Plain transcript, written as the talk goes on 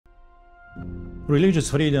Religious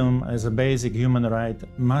freedom as a basic human right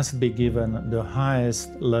must be given the highest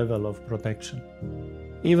level of protection,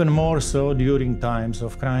 even more so during times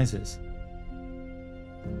of crisis.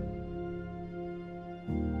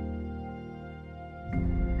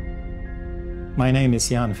 My name is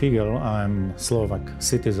Ján Figeľ. I'm Slovak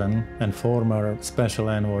citizen and former Special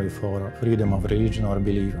Envoy for freedom of religion or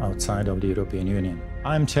belief outside of the European Union.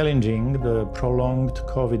 I'm challenging the prolonged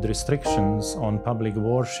COVID restrictions on public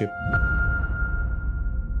worship.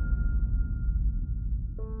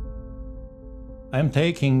 I'm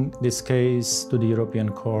taking this case to the European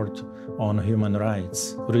Court on Human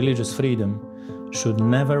Rights. Religious freedom should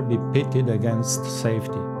never be pitted against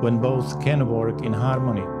safety, when both can work in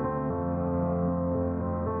harmony.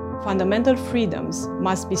 Fundamental freedoms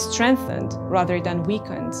must be strengthened rather than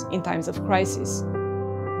weakened in times of crisis.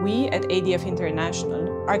 We at ADF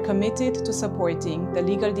International are committed to supporting the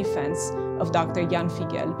legal defense of Dr. Ján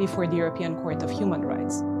Figeľ before the European Court of Human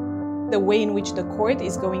Rights. The way in which the court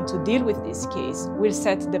is going to deal with this case will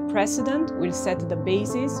set the precedent, will set the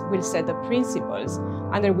basis, will set the principles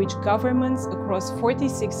under which governments across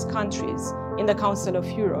 46 countries in the Council of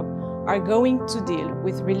Europe are going to deal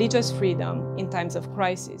with religious freedom in times of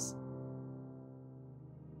crisis.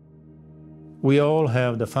 We all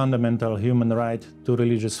have the fundamental human right to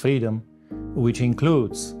religious freedom, which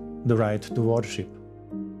includes the right to worship.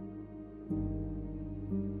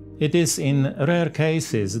 It is in rare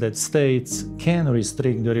cases that states can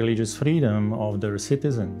restrict the religious freedom of their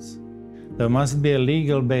citizens. There must be a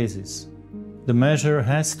legal basis. The measure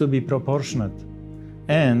has to be proportionate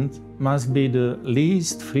and must be the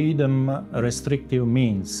least freedom-restrictive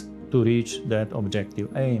means to reach that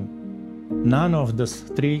objective aim. None of the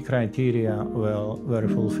three criteria were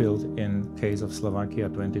fulfilled in case of Slovakia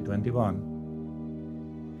 2021.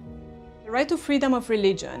 The right to freedom of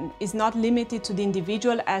religion is not limited to the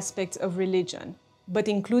individual aspects of religion, but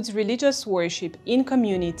includes religious worship in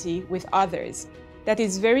community with others. That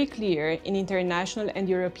is very clear in international and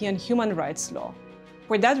European human rights law.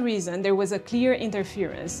 For that reason, there was a clear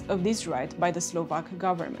interference of this right by the Slovak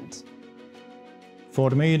government. For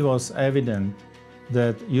me, it was evident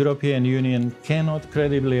that the European Union cannot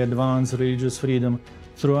credibly advance religious freedom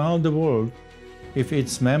throughout the world if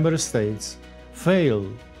its member states fail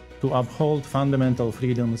to uphold fundamental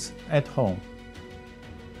freedoms at home.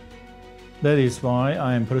 That is why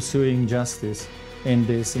I am pursuing justice in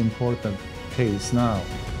this important case now.